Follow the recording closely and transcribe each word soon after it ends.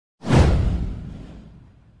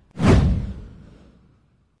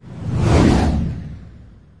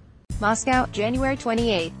Moscow, January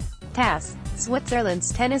 28. TASS.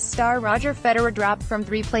 Switzerland's tennis star Roger Federer dropped from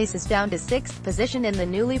 3 places down to 6th position in the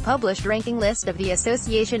newly published ranking list of the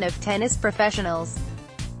Association of Tennis Professionals.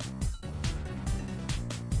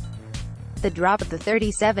 The drop of the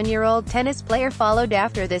 37-year-old tennis player followed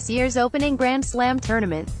after this year's opening Grand Slam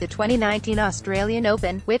tournament, the 2019 Australian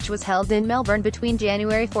Open, which was held in Melbourne between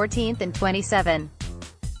January 14 and 27.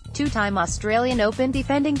 Two-time Australian Open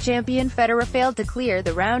defending champion Federer failed to clear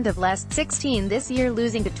the round of last 16 this year,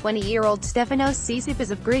 losing to 20-year-old Stefanos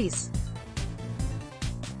Tsitsipas of Greece.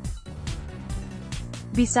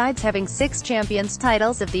 Besides having 6 champions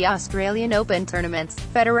titles of the Australian Open tournaments,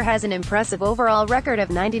 Federer has an impressive overall record of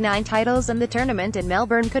 99 titles, and the tournament in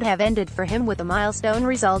Melbourne could have ended for him with a milestone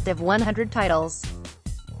result of 100 titles.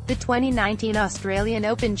 The 2019 Australian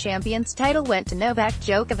Open champions title went to Novak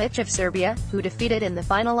Djokovic of Serbia, who defeated in the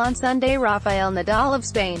final on Sunday Rafael Nadal of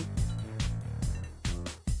Spain.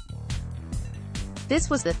 This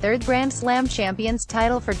was the 3rd Grand Slam champions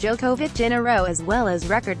title for Djokovic in a row, as well as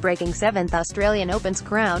record-breaking 7th Australian Open's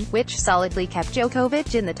crown, which solidly kept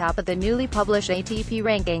Djokovic in the top of the newly published ATP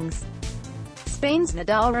rankings. Spain's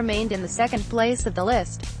Nadal remained in the 2nd place of the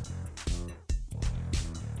list.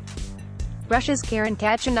 Russia's Karen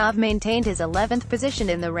Khachanov maintained his 11th position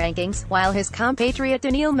in the rankings, while his compatriot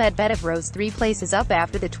Daniil Medvedev rose 3 places up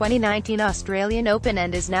after the 2019 Australian Open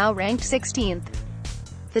and is now ranked 16th.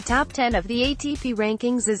 The top 10 of the ATP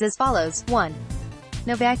rankings is as follows: 1.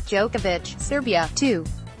 Novak Djokovic, Serbia; 2.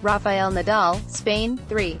 Rafael Nadal, Spain;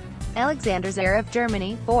 3. Alexander Zverev,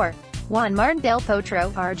 Germany; 4. Juan Martín del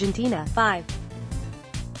Potro, Argentina; 5.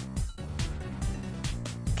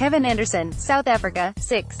 Kevin Anderson, South Africa;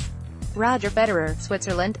 6. Roger Federer,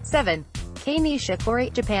 Switzerland; 7. Kei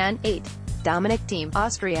Nishikori, Japan; 8. Dominic Thiem,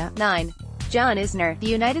 Austria; 9. John Isner, the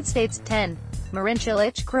United States; 10. Marin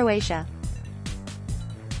Cilic, Croatia.